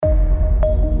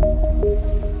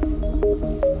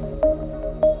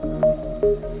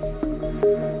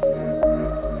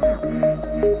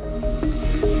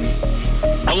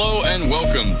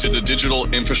to the Digital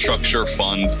Infrastructure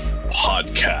Fund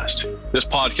podcast. This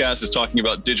podcast is talking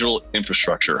about digital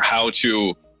infrastructure, how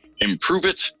to improve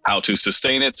it, how to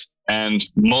sustain it, and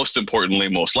most importantly,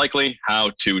 most likely, how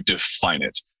to define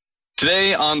it.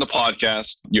 Today on the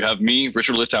podcast, you have me,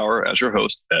 Richard Littauer, as your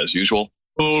host, as usual.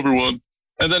 Hello, everyone.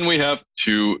 And then we have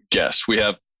two guests. We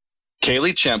have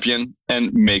Kaylea Champion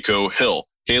and Mako Hill.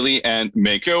 Kaylea and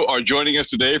Mako are joining us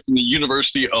today from the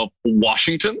University of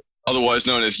Washington, otherwise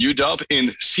known as UW,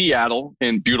 in Seattle,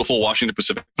 in beautiful Washington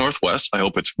Pacific Northwest. I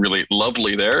hope it's really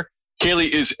lovely there.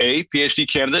 Kaylea is a PhD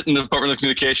candidate in the Department of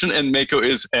Communication, and Mako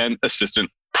is an assistant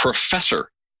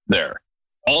professor there.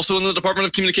 Also in the Department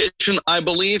of Communication, I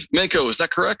believe. Mako, is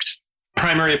that correct?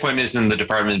 Primary appointment is in the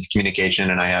Department of Communication,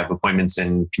 and I have appointments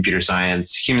in computer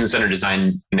science, human-centered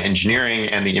design and engineering,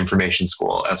 and the information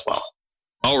school as well.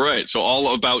 All right. So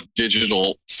all about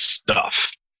digital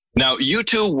stuff. Now, you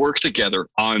two work together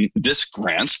on this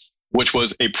grant, which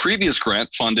was a previous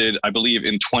grant funded, I believe,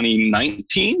 in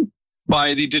 2019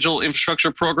 by the Digital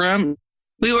Infrastructure Program.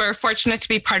 We were fortunate to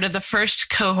be part of the first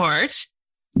cohort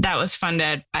that was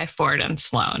funded by Ford and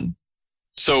Sloan.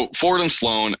 So Ford and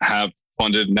Sloan have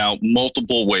funded now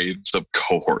multiple waves of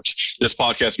cohorts. This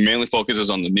podcast mainly focuses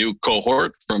on the new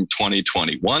cohort from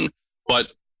 2021,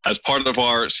 but as part of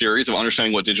our series of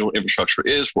understanding what digital infrastructure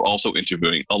is, we're also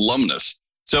interviewing alumnus.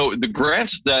 So the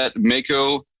grant that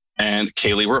Mako and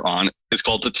Kaylea were on is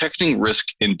called Detecting Risk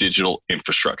in Digital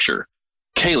Infrastructure.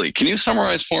 Kaylea, can you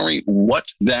summarize for me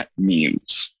what that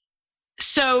means?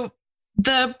 So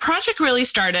the project really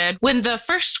started when the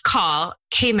first call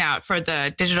came out for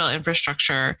the digital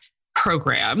infrastructure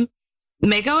program.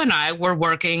 Mako and I were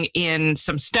working in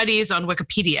some studies on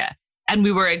Wikipedia, and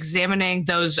we were examining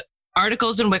those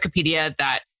articles in Wikipedia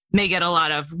that may get a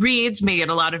lot of reads, may get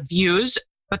a lot of views,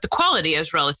 but the quality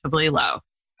is relatively low.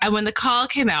 And when the call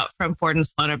came out from Ford and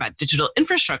Sloan about digital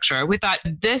infrastructure, we thought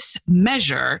this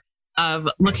measure of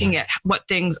looking at what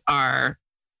things are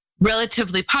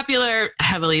relatively popular,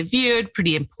 heavily viewed,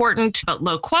 pretty important, but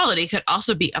low quality could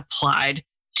also be applied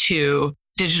to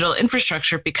digital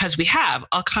infrastructure, because we have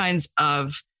all kinds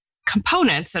of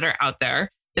components that are out there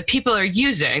that people are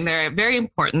using. They're very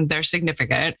important, they're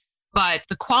significant, but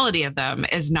the quality of them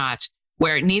is not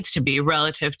where it needs to be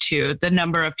relative to the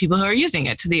number of people who are using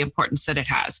it, to the importance that it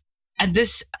has. And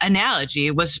this analogy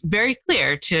was very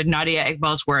clear to Nadia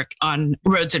Iqbal's work on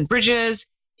roads and bridges,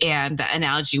 and the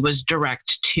analogy was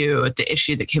direct to the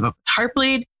issue that came up with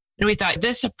Heartbleed. And we thought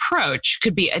this approach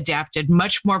could be adapted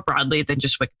much more broadly than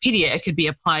just Wikipedia. It could be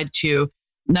applied to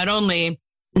not only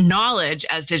knowledge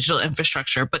as digital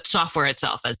infrastructure, but software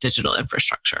itself as digital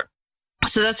infrastructure.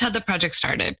 So that's how the project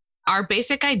started. Our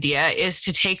basic idea is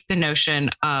to take the notion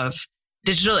of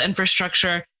digital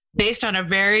infrastructure based on a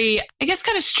very,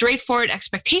 kind of straightforward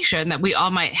expectation that we all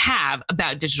might have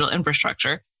about digital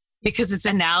infrastructure, because it's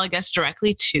analogous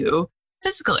directly to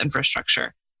physical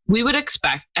infrastructure. We would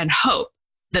expect and hope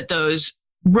that those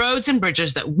roads and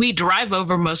bridges that we drive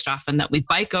over most often, that we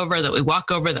bike over, that we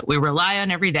walk over, that we rely on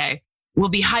every day, will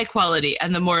be high quality.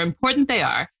 And the more important they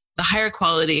are, the higher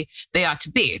quality they ought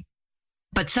to be.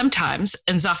 But sometimes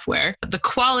in software, the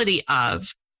quality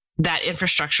of that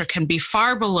infrastructure can be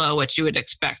far below what you would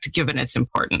expect given its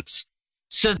importance.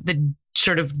 So the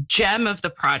sort of gem of the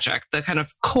project, the kind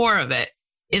of core of it,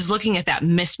 is looking at that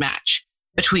mismatch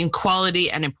between quality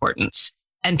and importance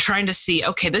and trying to see,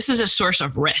 okay, this is a source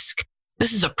of risk.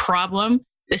 This is a problem.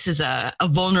 This is a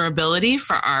vulnerability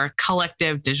for our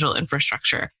collective digital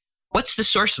infrastructure. What's the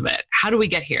source of it? How do we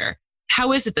get here?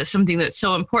 How is it that something that's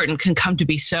so important can come to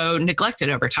be so neglected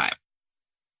over time?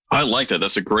 I like that.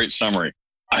 That's a great summary.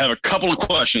 I have a couple of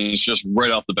questions just right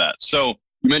off the bat. So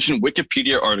you mentioned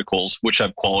Wikipedia articles, which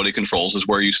have quality controls, is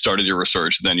where you started your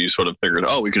research. And then you sort of figured,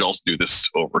 we could also do this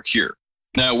over here.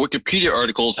 Now, Wikipedia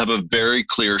articles have a very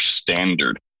clear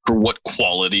standard for what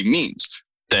quality means.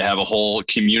 They have a whole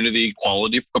community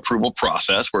quality approval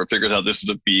process where it figures out this is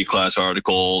a B class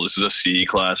article, this is a C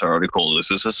class article, this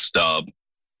is a stub.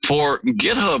 For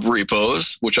GitHub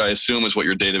repos, which I assume is what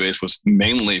your database was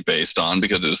mainly based on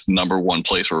because it's the number one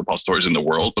place for repositories in the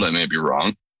world, but I may be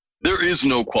wrong. There is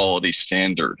no quality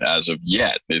standard as of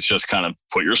yet. It's just kind of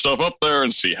put your stuff up there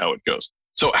and see how it goes.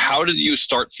 So how did you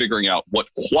start figuring out what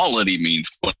quality means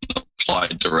when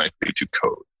applied directly to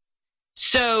code?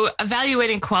 So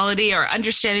evaluating quality or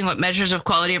understanding what measures of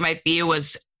quality might be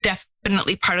was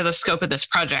definitely part of the scope of this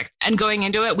project. And going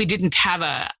into it, we didn't have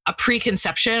a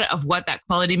preconception of what that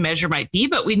quality measure might be,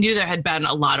 but we knew there had been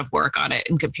a lot of work on it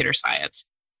in computer science.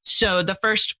 So the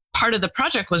first part of the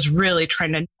project was really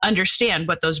trying to understand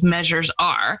what those measures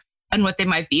are and what they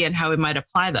might be and how we might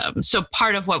apply them. So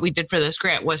part of what we did for this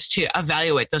grant was to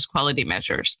evaluate those quality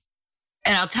measures.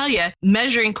 And I'll tell you,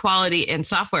 measuring quality in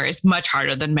software is much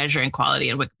harder than measuring quality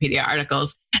in Wikipedia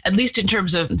articles, at least in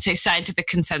terms of, say, scientific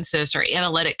consensus or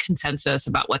analytic consensus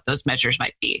about what those measures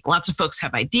might be. Lots of folks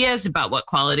have ideas about what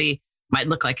quality might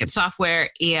look like in software.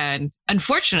 And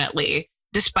unfortunately,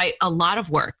 despite a lot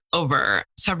of work over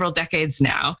several decades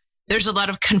now, there's a lot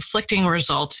of conflicting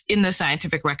results in the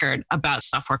scientific record about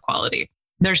software quality.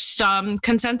 There's some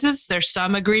consensus, there's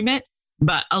some agreement,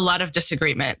 but a lot of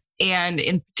disagreement. And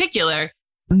in particular,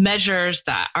 measures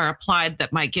that are applied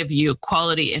that might give you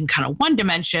quality in kind of one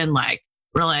dimension, like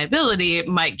reliability,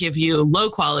 might give you low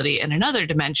quality in another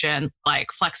dimension,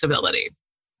 like flexibility.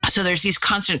 So there's these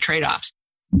constant trade-offs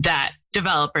that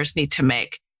developers need to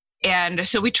make. And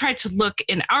so we tried to look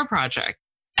in our project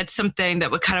at something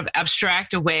that would kind of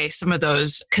abstract away some of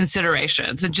those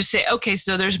considerations and just say, okay,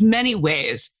 so there's many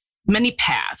ways, many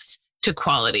paths to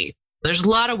quality. There's a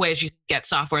lot of ways you can get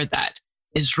software that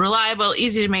is reliable,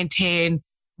 easy to maintain,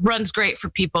 runs great for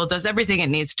people, does everything it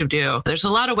needs to do. There's a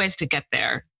lot of ways to get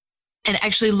there. And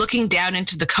actually looking down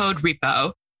into the code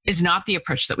repo is not the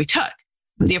approach that we took.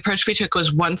 The approach we took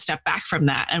was one step back from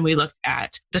that. And we looked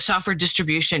at the software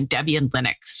distribution Debian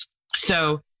Linux.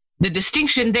 So the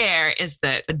distinction there is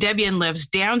that Debian lives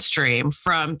downstream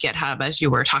from GitHub, as you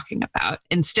were talking about.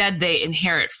 Instead, they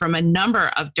inherit from a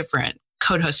number of different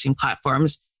code hosting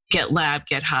platforms, GitLab,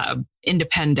 GitHub,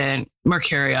 Independent,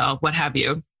 Mercurial, what have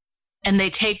you. And they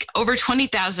take over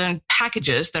 20,000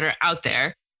 packages that are out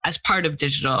there as part of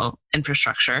digital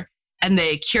infrastructure, and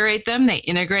they curate them, they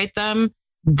integrate them,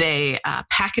 they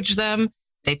package them,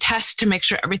 they test to make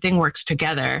sure everything works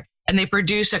together, and they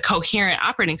produce a coherent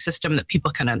operating system that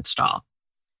people can install.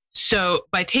 So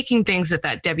by taking things at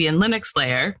that Debian Linux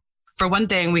layer, for one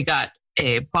thing, we got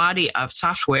a body of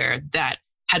software that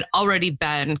had already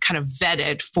been kind of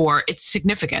vetted for its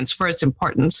significance, for its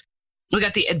importance. We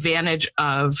got the advantage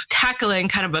of tackling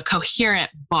kind of a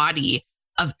coherent body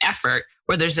of effort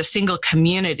where there's a single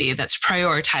community that's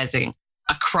prioritizing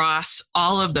across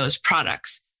all of those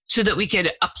products so that we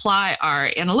could apply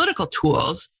our analytical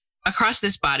tools across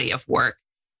this body of work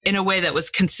in a way that was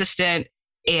consistent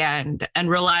and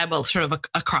reliable sort of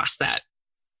across that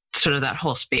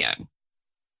whole span,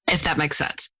 if that makes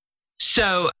sense.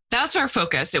 So that's our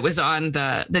focus. It was on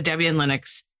the Debian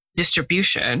Linux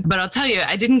distribution. But I'll tell you,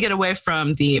 I didn't get away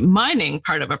from the mining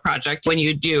part of a project. When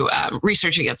you do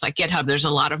research against like GitHub, there's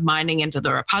a lot of mining into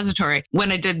the repository.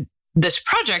 When I did this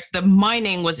project, the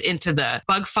mining was into the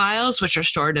bug files, which are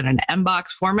stored in an MBox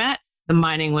format. The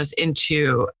mining was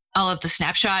into all of the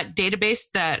snapshot database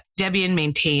that Debian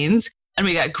maintains. And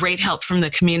we got great help from the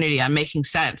community on making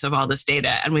sense of all this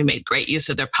data. And we made great use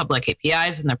of their public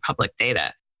APIs and their public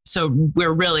data. So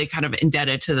we're really kind of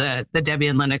indebted to the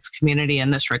Debian Linux community in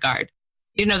this regard.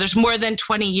 You know, there's more than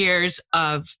 20 years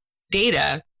of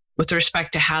data with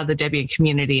respect to how the Debian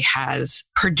community has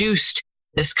produced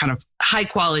this kind of high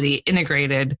quality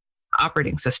integrated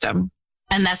operating system.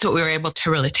 And that's what we were able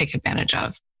to really take advantage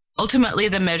of. Ultimately,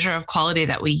 the measure of quality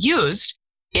that we used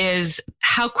is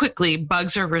how quickly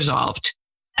bugs are resolved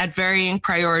at varying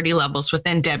priority levels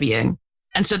within Debian.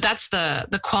 And so that's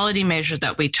the quality measure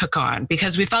that we took on,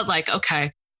 because we felt like,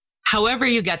 okay, however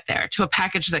you get there to a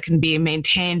package that can be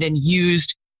maintained and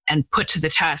used and put to the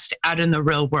test out in the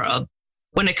real world,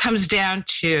 when it comes down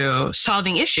to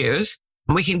solving issues,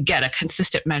 we can get a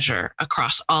consistent measure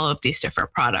across all of these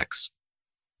different products.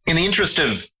 In the interest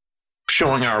of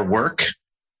showing our work,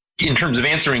 in terms of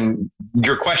answering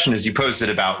your question as you posed it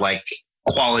about like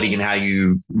quality and how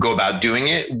you go about doing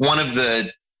it, one of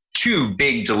the two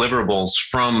big deliverables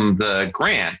from the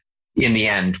grant in the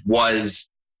end was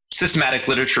systematic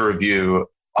literature review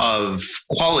of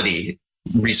quality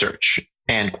research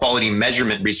and quality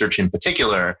measurement research in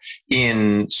particular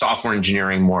in software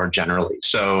engineering more generally.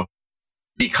 So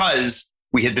because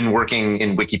we had been working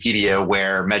in Wikipedia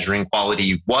where measuring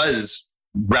quality was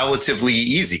relatively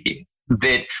easy,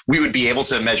 that we would be able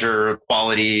to measure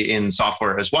quality in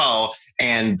software as well.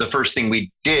 And the first thing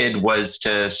we did was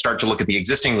to start to look at the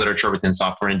existing literature within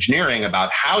software engineering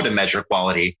about how to measure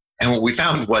quality. And what we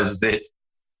found was that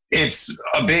it's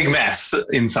a big mess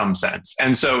in some sense.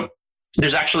 And so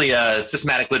there's actually a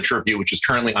systematic literature review, which is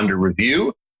currently under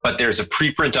review, but there's a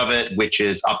preprint of it, which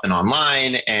is up and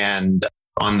online. And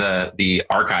on the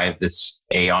archive, this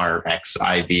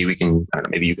ARXIV, we can, I don't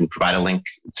know, maybe you can provide a link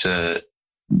to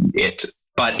it,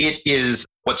 but it is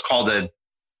what's called a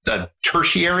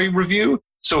tertiary review.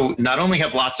 So not only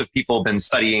have lots of people been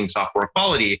studying software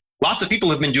quality, lots of people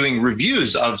have been doing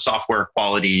reviews of software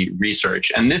quality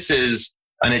research. And this is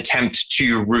an attempt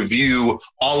to review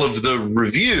all of the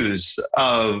reviews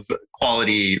of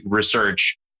quality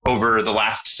research over the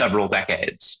last several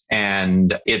decades.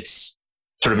 And it's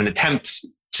sort of an attempt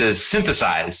to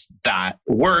synthesize that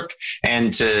work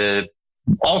and to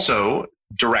also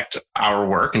direct our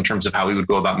work in terms of how we would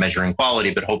go about measuring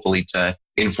quality, but hopefully to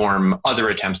inform other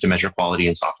attempts to measure quality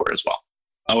in software as well.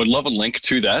 I would love a link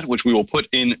to that, which we will put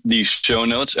in the show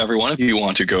notes. Everyone, if you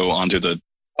want to go onto the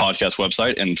podcast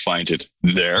website and find it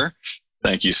there.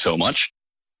 Thank you so much.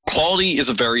 Quality is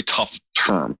a very tough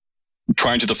term.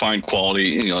 Trying to define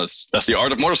quality, that's the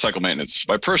art of motorcycle maintenance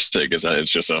by Persig, is that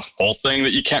it's just a whole thing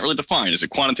that you can't really define. Is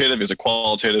it quantitative? Is it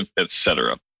qualitative?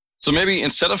 Etc. So maybe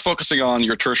instead of focusing on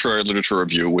your tertiary literature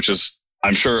review, which is,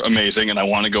 I'm sure, amazing, and I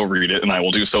want to go read it, and I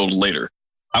will do so later,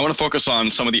 I want to focus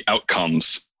on some of the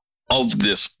outcomes of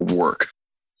this work.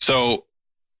 So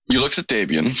you looked at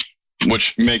Debian,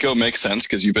 which Mako makes sense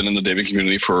because you've been in the Debian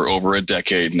community for over a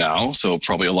decade now. So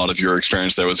probably a lot of your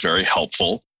experience there was very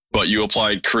helpful. But you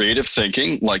applied creative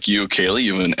thinking, like you, Kaylea.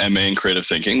 You have an MA in creative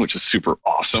thinking, which is super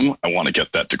awesome. I want to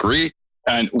get that degree.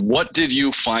 And what did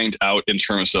you find out in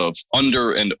terms of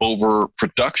under and over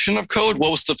production of code?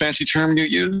 What was the fancy term you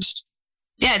used?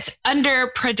 Yeah, it's under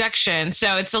production.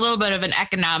 So it's a little bit of an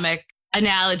economic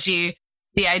analogy.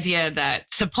 The idea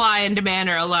that supply and demand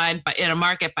are aligned in a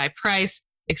market by price,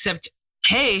 except,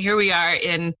 hey, here we are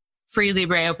in free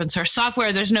Libre open source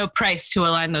software. There's no price to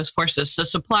align those forces. So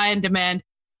supply and demand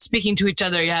speaking to each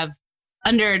other, you have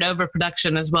under and over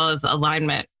production as well as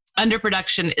alignment.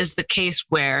 Underproduction is the case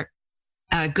where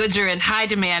goods are in high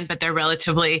demand, but they're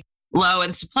relatively low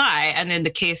in supply. And in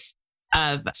the case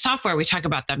of software, we talk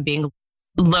about them being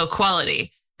low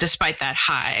quality, despite that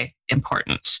high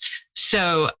importance.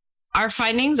 So our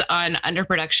findings on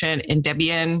underproduction in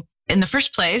Debian, in the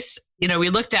first place, we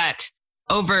looked at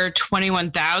over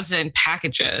 21,000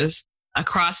 packages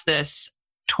across this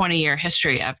 20-year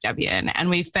history of Debian. And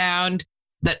we found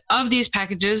that of these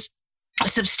packages, a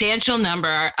substantial number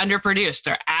are underproduced.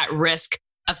 They're at risk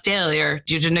of failure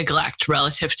due to neglect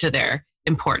relative to their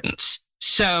importance.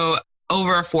 So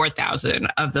over 4,000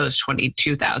 of those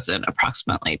 22,000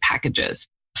 approximately packages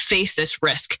face this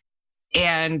risk.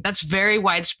 And that's very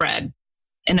widespread.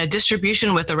 In a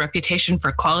distribution with a reputation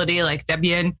for quality like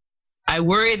Debian, I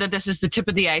worry that this is the tip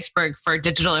of the iceberg for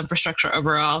digital infrastructure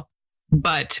overall.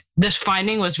 But this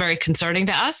finding was very concerning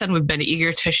to us, and we've been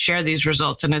eager to share these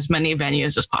results in as many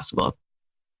venues as possible.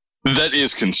 That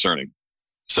is concerning.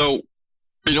 So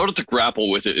in order to grapple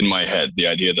with it in my head, the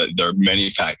idea that there are many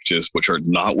packages which are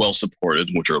not well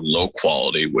supported, which are low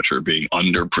quality, which are being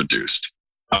underproduced,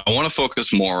 I want to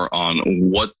focus more on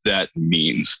what that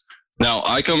means. Now,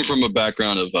 I come from a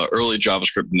background of early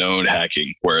JavaScript node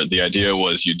hacking, where the idea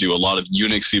was you do a lot of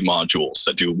Unixy modules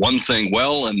that do one thing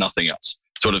well and nothing else,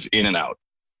 sort of in and out.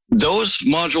 Those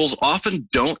modules often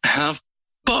don't have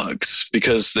bugs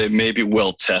because they may be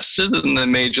well tested and they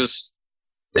may just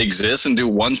exist and do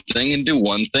one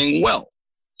thing well.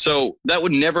 So that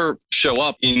would never show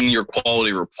up in your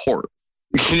quality report.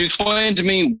 Can you explain to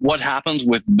me what happens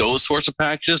with those sorts of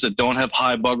packages that don't have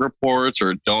high bug reports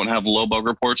or don't have low bug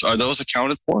reports? Are those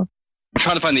accounted for? I'm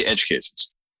trying to find the edge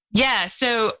cases. Yeah,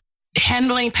 so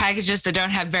handling packages that don't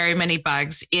have very many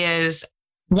bugs is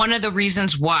one of the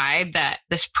reasons why that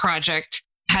this project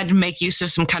had to make use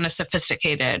of some kind of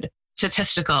sophisticated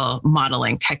statistical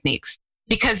modeling techniques.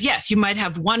 Because yes, you might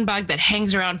have one bug that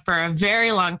hangs around for a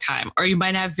very long time, or you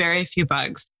might have very few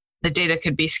bugs. The data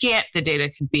could be scant, the data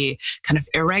could be kind of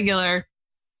irregular.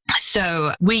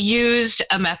 So we used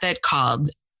a method called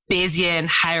Bayesian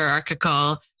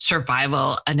hierarchical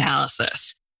survival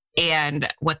analysis.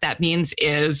 And what that means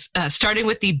is starting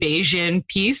with the Bayesian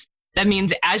piece, that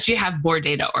means as you have more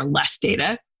data or less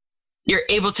data, you're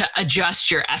able to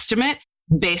adjust your estimate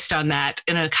based on that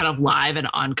in a kind of live and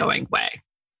ongoing way.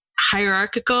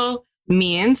 Hierarchical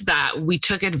means that we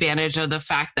took advantage of the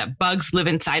fact that bugs live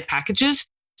inside packages.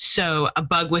 So a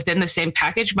bug within the same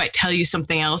package might tell you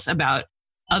something else about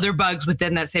other bugs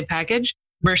within that same package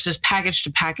versus package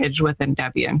to package within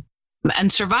Debian.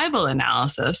 And survival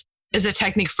analysis is a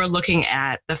technique for looking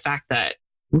at the fact that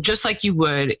just like you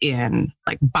would in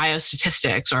like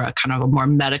biostatistics or a kind of a more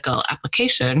medical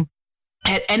application,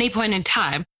 at any point in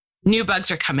time, new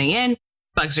bugs are coming in,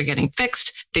 bugs are getting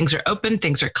fixed, things are open,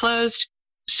 things are closed.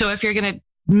 So if you're going to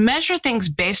measure things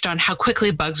based on how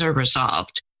quickly bugs are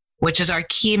resolved, which is our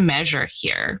key measure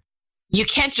here, you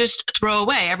can't just throw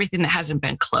away everything that hasn't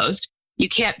been closed. You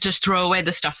can't just throw away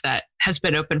the stuff that has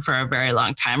been open for a very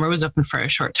long time or was open for a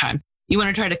short time. You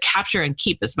want to try to capture and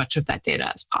keep as much of that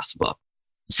data as possible.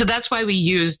 So that's why we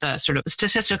use the sort of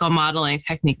statistical modeling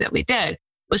technique that we did,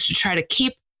 was to try to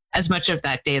keep as much of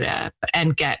that data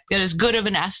and get as good of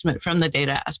an estimate from the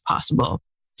data as possible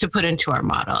to put into our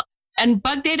model. And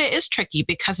bug data is tricky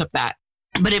because of that.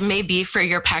 But it may be for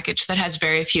your package that has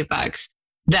very few bugs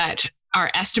that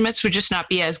our estimates would just not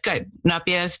be as good, not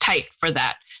be as tight for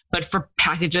that. But for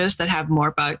packages that have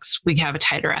more bugs, we have a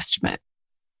tighter estimate.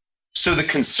 So the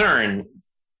concern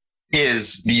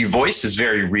is the voice is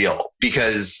very real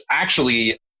because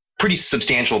actually pretty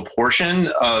substantial portion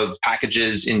of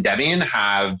packages in Debian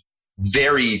have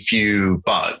very few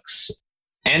bugs.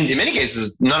 And in many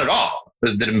cases, none at all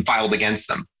that have been filed against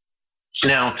them.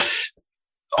 Now,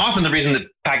 often the reason that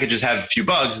packages have few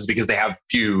bugs is because they have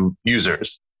few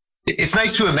users. It's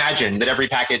nice to imagine that every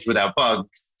package without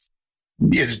bugs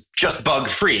is just bug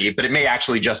free, but it may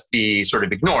actually just be sort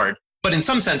of ignored. But in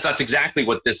some sense, that's exactly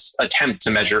what this attempt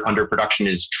to measure underproduction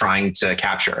is trying to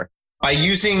capture. By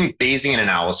using Bayesian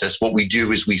analysis, what we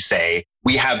do is we say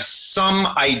we have some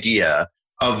idea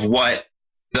of what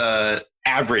the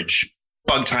average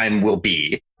bug time will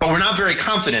be, but we're not very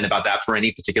confident about that for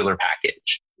any particular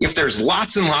package. If there's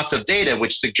lots and lots of data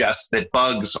which suggests that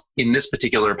bugs in this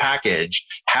particular package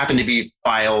happen to be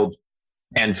filed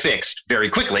and fixed very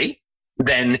quickly,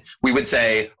 then we would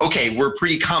say, okay, we're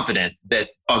pretty confident that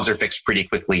bugs are fixed pretty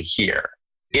quickly here.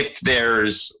 If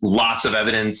there's lots of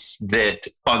evidence that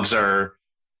bugs are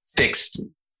fixed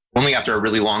only after a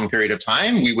really long period of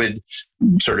time, we would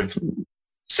sort of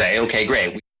say, okay,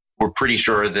 great. We're pretty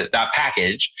sure that that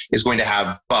package is going to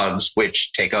have bugs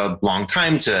which take a long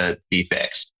time to be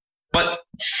fixed. But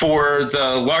for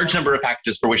the large number of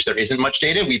packages for which there isn't much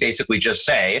data, we basically just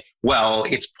say, well,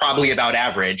 it's probably about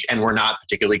average, and we're not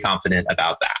particularly confident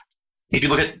about that. If you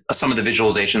look at some of the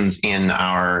visualizations in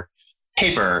our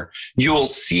paper, you'll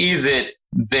see that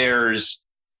there's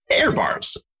error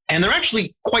bars, and they're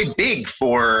actually quite big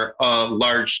for a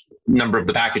large number of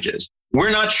the packages.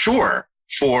 We're not sure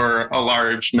for a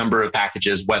large number of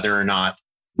packages whether or not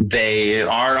they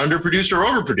are underproduced or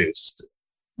overproduced.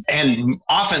 And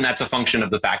often that's a function of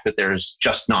the fact that there's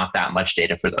just not that much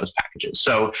data for those packages.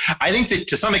 So I think that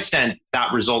to some extent,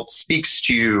 that result speaks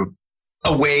to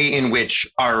a way in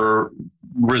which our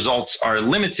results are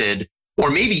limited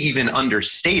or maybe even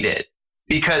understated,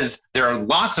 because there are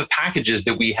lots of packages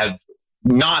that we have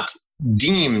not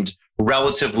deemed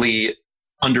relatively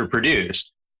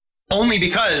underproduced, only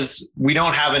because we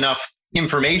don't have enough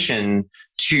information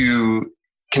to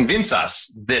convince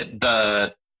us that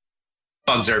the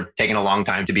bugs are taking a long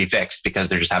time to be fixed because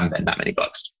there just haven't been that many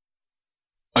bugs.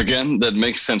 Again, that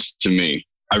makes sense to me.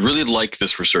 I really like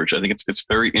this research. I think it's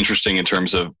very interesting in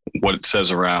terms of what it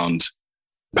says around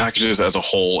packages as a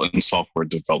whole in software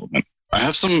development. I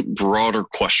have some broader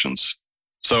questions.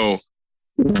 So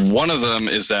one of them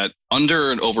is that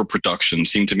under and overproduction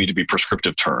seem to me to be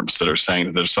prescriptive terms that are saying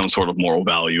that there's some sort of moral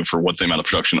value for what the amount of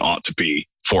production ought to be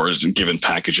for given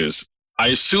packages. I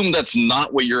assume that's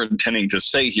not what you're intending to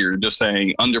say here, just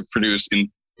saying underproduce in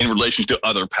relation to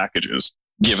other packages,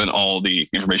 given all the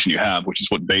information you have, which is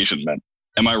what Bayesian meant.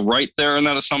 Am I right there in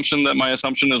that assumption that my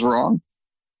assumption is wrong?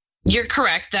 You're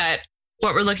correct that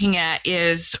what we're looking at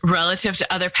is relative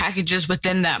to other packages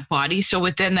within that body. So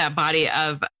within that body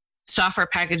of software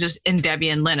packages in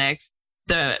Debian Linux,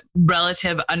 the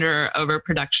relative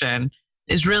overproduction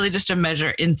is really just a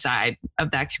measure inside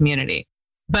of that community.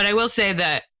 But I will say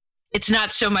that it's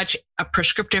not so much a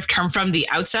prescriptive term from the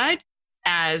outside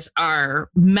as our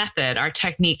method, our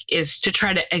technique is to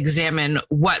try to examine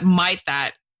what might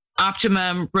that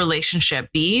optimum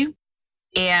relationship be.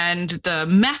 And the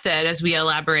method, as we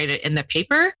elaborated in the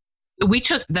paper, we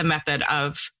took the method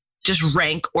of just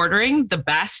rank ordering the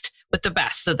best with the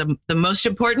best. So the most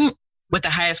important with the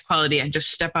highest quality and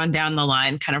just step on down the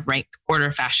line, kind of rank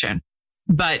order fashion.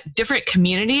 But different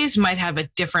communities might have a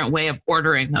different way of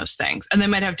ordering those things, and they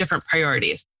might have different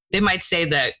priorities. They might say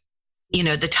that,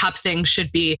 the top thing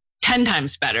should be 10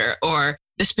 times better, or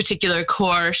this particular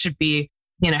core should be,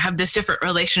 have this different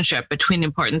relationship between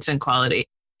importance and quality.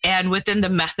 And within the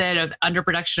method of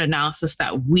underproduction analysis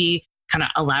that we kind of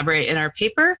elaborate in our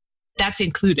paper, that's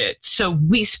included. So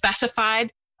we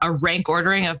specified a rank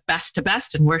ordering of best to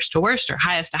best and worst to worst, or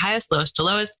highest to highest, lowest to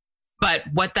lowest. But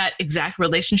what that exact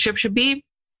relationship should be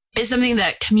is something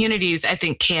that communities, I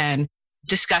think, can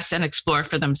discuss and explore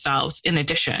for themselves in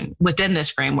addition within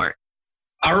this framework.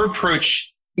 Our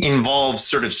approach involves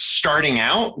sort of starting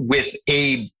out with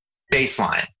a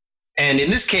baseline. And in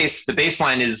this case, the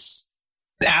baseline is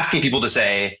asking people to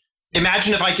say,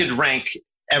 imagine if I could rank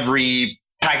every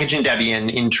package in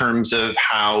Debian in terms of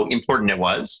how important it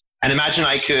was. And imagine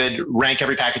I could rank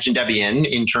every package in Debian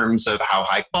in terms of how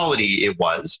high quality it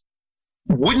was.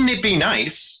 Wouldn't it be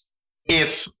nice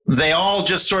if they all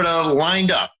just sort of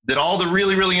lined up, that all the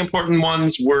really, really important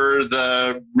ones were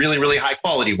the really, really high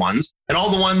quality ones, and all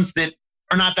the ones that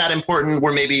are not that important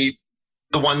were maybe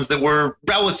the ones that were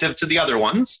relative to the other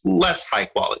ones, less high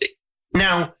quality.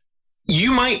 Now,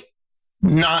 you might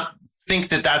not think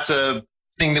that that's a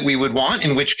thing that we would want,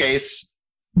 in which case,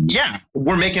 yeah,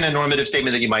 we're making a normative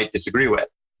statement that you might disagree with.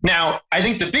 Now, I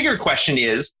think the bigger question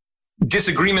is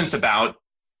disagreements about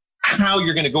how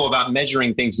you're going to go about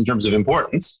measuring things in terms of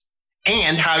importance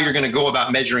and how you're going to go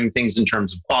about measuring things in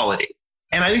terms of quality.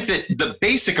 And I think that the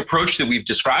basic approach that we've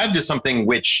described is something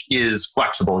which is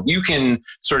flexible. You can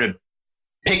sort of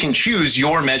pick and choose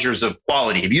your measures of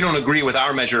quality. If you don't agree with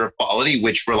our measure of quality,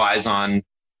 which relies on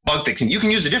bug fixing, you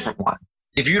can use a different one.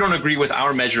 If you don't agree with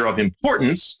our measure of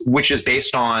importance, which is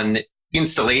based on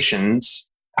installations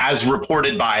as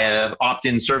reported by an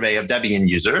opt-in survey of Debian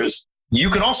users, you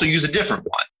can also use a different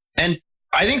one. And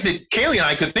I think that Kaylea and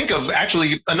I could think of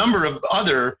actually a number of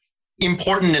other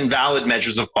important and valid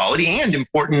measures of quality and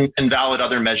important and valid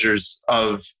other measures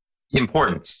of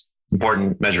importance.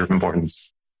 Important measure of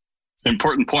importance.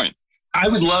 Important point. I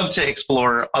would love to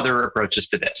explore other approaches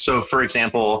to this. So, for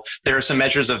example, there are some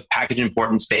measures of package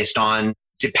importance based on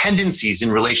dependencies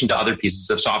in relation to other pieces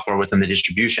of software within the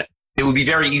distribution. It would be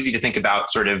very easy to think about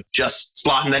sort of just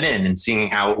slotting that in and seeing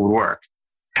how it would work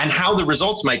and how the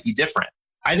results might be different.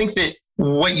 I think that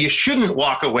what you shouldn't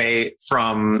walk away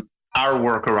from our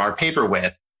work or our paper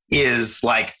with is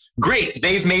like, great,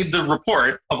 they've made the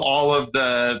report of all of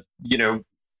the,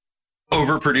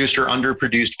 overproduced or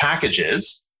underproduced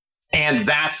packages. And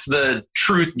that's the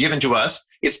truth given to us.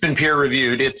 It's been peer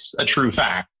reviewed. It's a true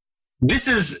fact. This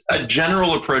is a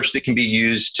general approach that can be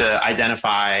used to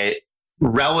identify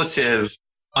relative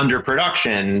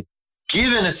underproduction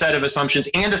given a set of assumptions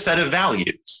and a set of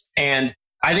values. And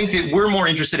I think that we're more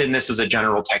interested in this as a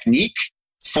general technique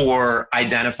for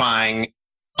identifying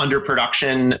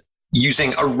underproduction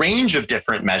using a range of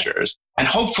different measures. And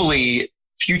hopefully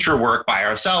future work by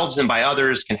ourselves and by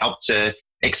others can help to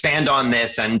expand on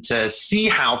this and to see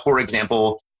how, for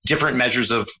example, different measures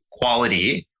of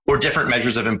quality or different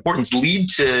measures of importance lead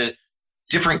to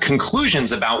different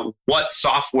conclusions about what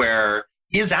software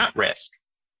is at risk.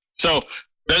 So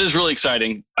that is really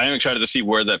exciting. I am excited to see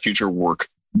where that future work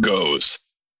goes.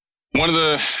 One of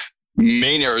the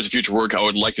main areas of future work I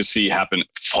would like to see happen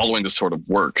following this sort of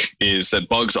work is that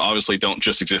bugs obviously don't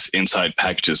just exist inside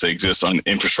packages. They exist on an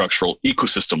infrastructural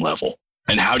ecosystem level.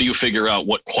 And how do you figure out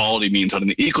what quality means on an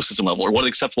ecosystem level or what an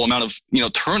acceptable amount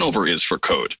of turnover is for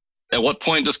code? At what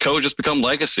point does code just become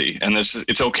legacy and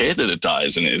it's okay that it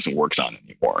dies and it isn't worked on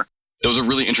anymore? Those are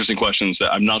really interesting questions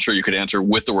that I'm not sure you could answer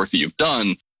with the work that you've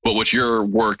done, but which your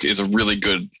work is a really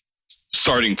good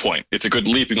starting point. It's a good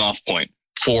leaping off point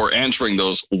for answering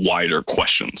those wider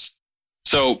questions.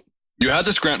 So you had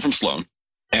this grant from Sloan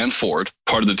and Ford,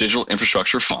 part of the Digital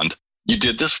Infrastructure Fund. You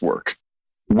did this work.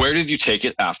 Where did you take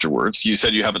it afterwards? You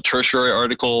said you have a tertiary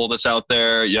article that's out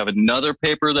there. You have another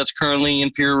paper that's currently in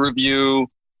peer review.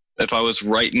 If I was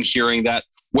right in hearing that,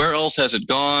 where else has it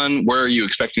gone? Where are you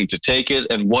expecting to take it?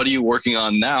 And what are you working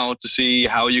on now to see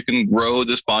how you can grow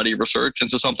this body of research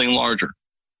into something larger?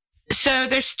 So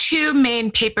there's two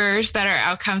main papers that are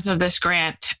outcomes of this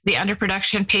grant. The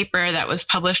underproduction paper that was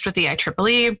published with the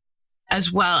IEEE,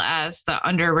 as well as the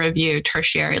under review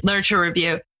tertiary literature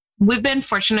review. We've been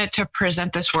fortunate to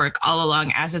present this work all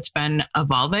along as it's been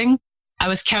evolving. I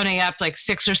was counting up like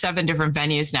 6 or 7 different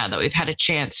venues now that we've had a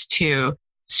chance to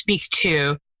speak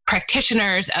to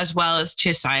practitioners as well as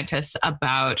to scientists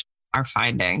about our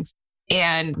findings.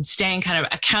 And staying kind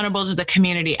of accountable to the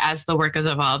community as the work has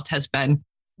evolved has been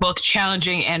both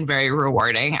challenging and very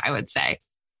rewarding, I would say.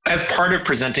 As part of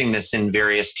presenting this in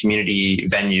various community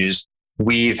venues,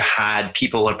 we've had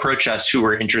people approach us who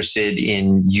were interested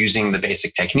in using the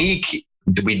basic technique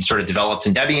that we'd sort of developed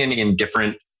in Debian in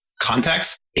different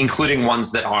contexts, including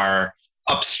ones that are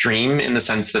upstream in the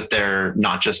sense that they're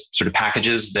not just sort of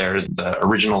packages, they're the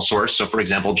original source. So for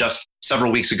example, just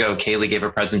several weeks ago, Kaylea gave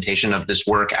a presentation of this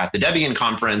work at the Debian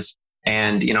conference.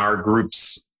 And in our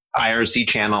group's IRC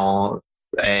channel,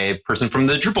 a person from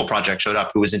the Drupal project showed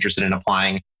up who was interested in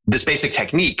applying this basic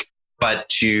technique, but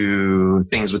to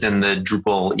things within the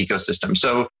Drupal ecosystem.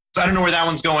 So I don't know where that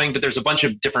one's going, but there's a bunch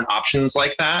of different options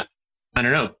like that. I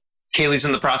don't know. Kaylee's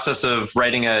in the process of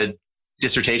writing a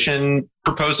dissertation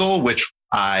proposal, which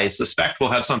I suspect will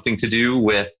have something to do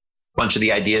with a bunch of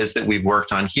the ideas that we've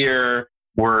worked on here.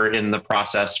 We're in the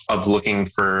process of looking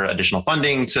for additional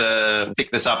funding to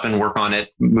pick this up and work on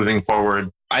it moving forward.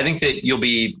 I think that you'll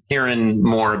be hearing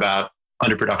more about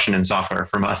underproduction in software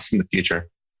from us in the future.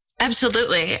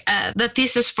 Absolutely. The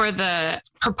thesis for the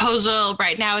proposal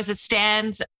right now as it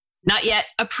stands, not yet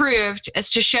approved, is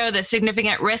to show that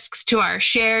significant risks to our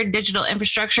shared digital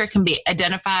infrastructure can be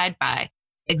identified by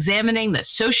examining the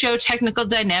socio-technical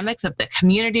dynamics of the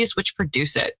communities which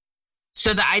produce it.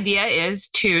 So the idea is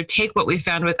to take what we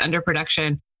found with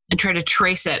underproduction and try to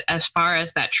trace it as far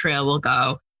as that trail will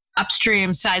go,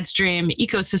 upstream, sidestream,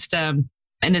 ecosystem,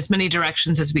 in as many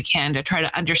directions as we can to try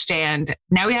to understand.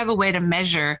 Now we have a way to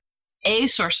measure a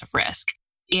source of risk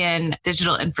in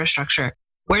digital infrastructure.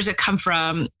 Where does it come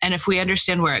from? And if we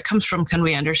understand where it comes from, can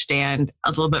we understand a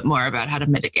little bit more about how to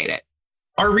mitigate it?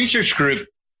 Our research group,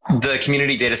 the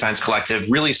Community Data Science Collective,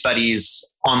 really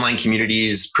studies online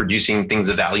communities producing things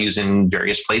of values in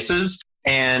various places.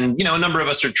 And, a number of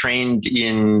us are trained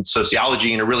in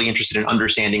sociology and are really interested in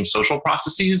understanding social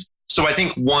processes. So I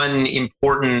think one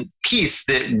important piece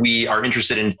that we are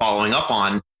interested in following up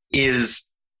on is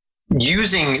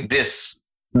using this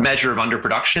measure of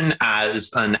underproduction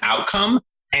as an outcome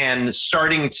and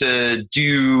starting to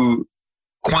do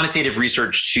quantitative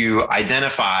research to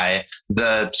identify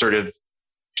the sort of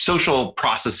social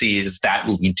processes that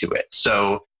lead to it.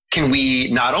 So can we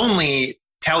not only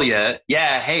tell you,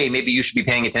 hey, maybe you should be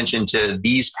paying attention to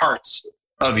these parts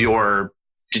of your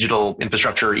digital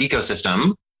infrastructure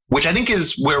ecosystem, which I think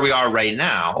is where we are right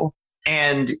now.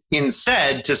 And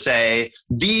instead to say,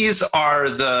 these are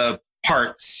the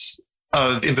parts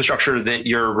of infrastructure that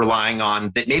you're relying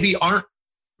on that maybe aren't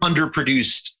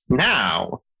underproduced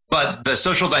now, but the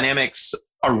social dynamics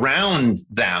around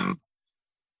them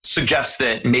suggest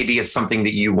that maybe it's something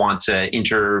that you want to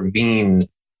intervene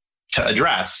to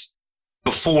address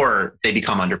before they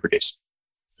become underproduced.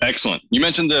 Excellent. You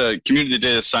mentioned the Community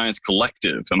Data Science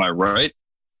Collective. Am I right?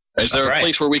 Is there a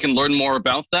place where we can learn more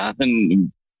about that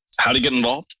and how to get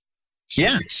involved?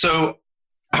 Yeah. So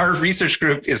our research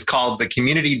group is called the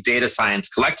Community Data Science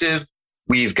Collective.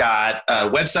 We've got a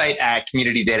website at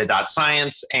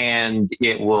communitydata.science, and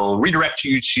it will redirect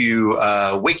you to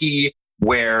a wiki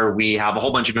where we have a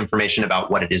whole bunch of information about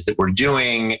what it is that we're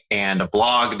doing, and a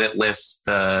blog that lists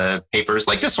the papers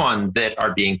like this one that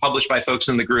are being published by folks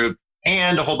in the group,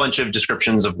 and a whole bunch of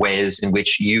descriptions of ways in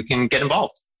which you can get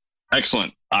involved.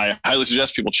 Excellent. I highly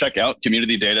suggest people check out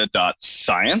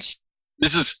communitydata.science.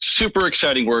 This is super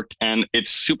exciting work and it's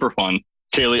super fun.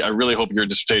 Kaylea, I really hope your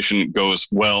dissertation goes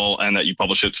well and that you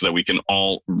publish it so that we can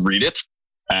all read it.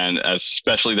 And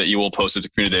especially that you will post it to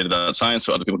communitydata.science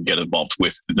so other people can get involved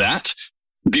with that.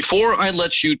 Before I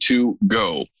let you two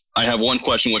go, I have one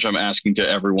question which I'm asking to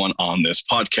everyone on this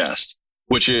podcast,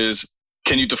 which is,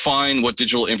 can you define what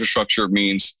digital infrastructure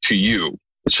means to you?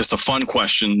 It's just a fun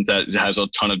question that has a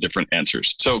ton of different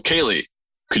answers. So Kaylea,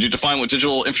 could you define what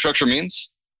digital infrastructure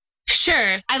means?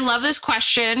 Sure. I love this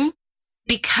question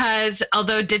because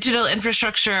although digital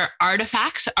infrastructure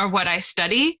artifacts are what I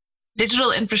study,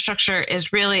 digital infrastructure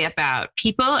is really about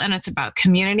people and it's about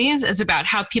communities. It's about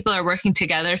how people are working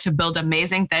together to build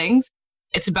amazing things.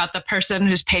 It's about the person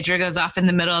whose pager goes off in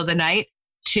the middle of the night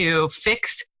to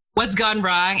fix what's gone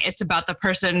wrong. It's about the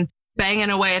person banging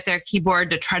away at their keyboard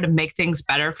to try to make things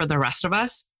better for the rest of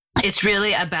us. It's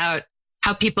really about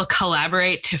how people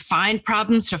collaborate to find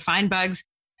problems, to find bugs,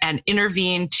 and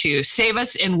intervene to save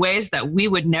us in ways that we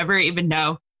would never even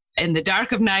know in the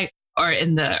dark of night or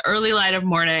in the early light of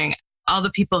morning. All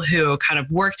the people who kind of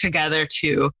work together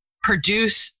to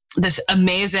produce this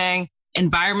amazing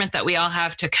environment that we all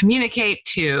have to communicate,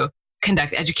 to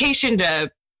conduct education,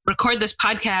 to record this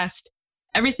podcast.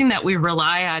 Everything that we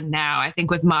rely on now, I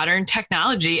think with modern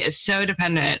technology, is so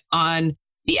dependent on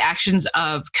the actions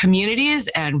of communities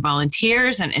and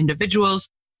volunteers and individuals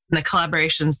and the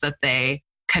collaborations that they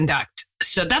conduct.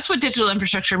 So that's what digital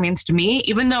infrastructure means to me.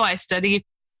 Even though I study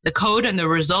the code and the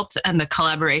results and the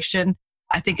collaboration,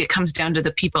 I think it comes down to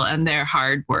the people and their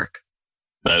hard work.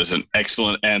 That is an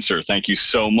excellent answer. Thank you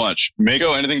so much.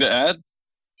 Mako, anything to add?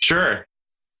 Sure.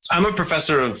 I'm a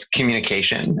professor of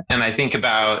communication, and I think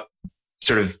about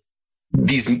sort of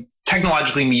these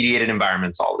technologically mediated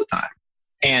environments all the time.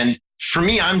 And for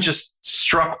me, I'm just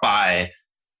struck by,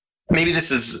 maybe this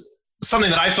is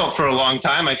something that I felt for a long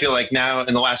time. I feel like now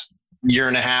in the last year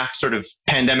and a half, sort of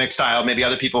pandemic style, maybe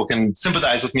other people can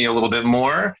sympathize with me a little bit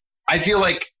more. I feel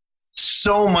like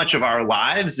so much of our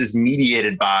lives is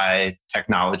mediated by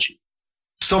technology.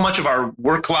 So much of our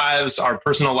work lives, our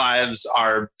personal lives,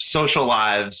 our social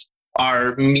lives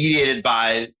are mediated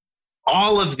by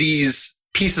all of these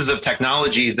pieces of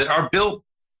technology that are built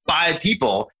by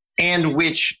people and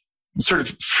which sort of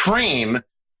frame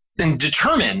and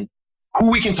determine who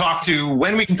we can talk to,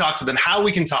 when we can talk to them, how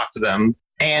we can talk to them.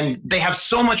 And they have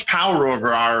so much power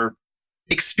over our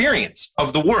experience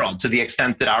of the world, to the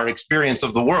extent that our experience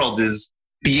of the world is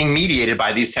being mediated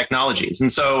by these technologies.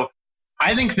 And so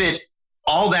I think that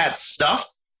all that stuff,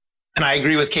 and I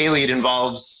agree with Kaylea, it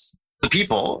involves the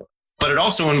people, but it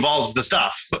also involves the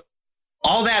stuff.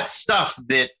 All that stuff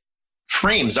that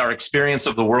frames our experience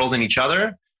of the world and each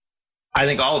other, I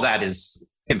think all of that is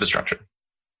infrastructure.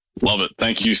 Love it.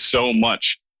 Thank you so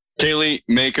much. Kaylea,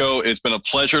 Mako, it's been a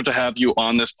pleasure to have you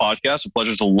on this podcast, a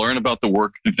pleasure to learn about the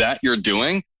work that you're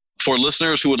doing. For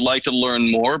listeners who would like to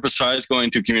learn more, besides going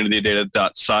to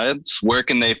communitydata.science, where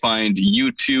can they find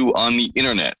you two on the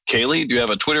internet? Kaylea, do you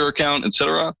have a Twitter account,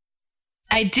 etc.?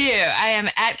 I do. I am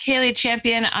at Kaylea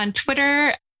Champion on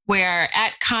Twitter. We're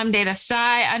at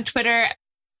ComDataSci on Twitter.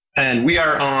 And we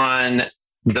are on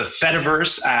the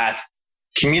Fediverse at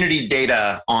Community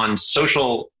Data on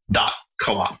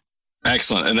social.coop.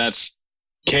 Excellent. And that's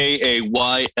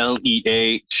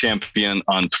Kaylea Champion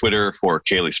on Twitter for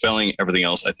Kaylea spelling. Everything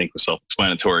else, I think, was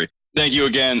self-explanatory. Thank you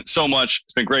again so much.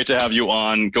 It's been great to have you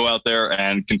on. Go out there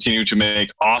and continue to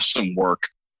make awesome work.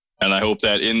 And I hope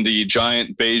that in the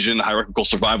giant Bayesian hierarchical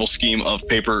survival scheme of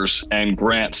papers and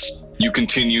grants, you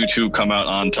continue to come out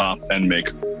on top and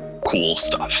make cool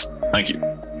stuff. Thank you.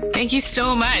 Thank you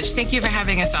so much. Thank you for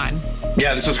having us on.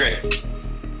 Yeah, this was great.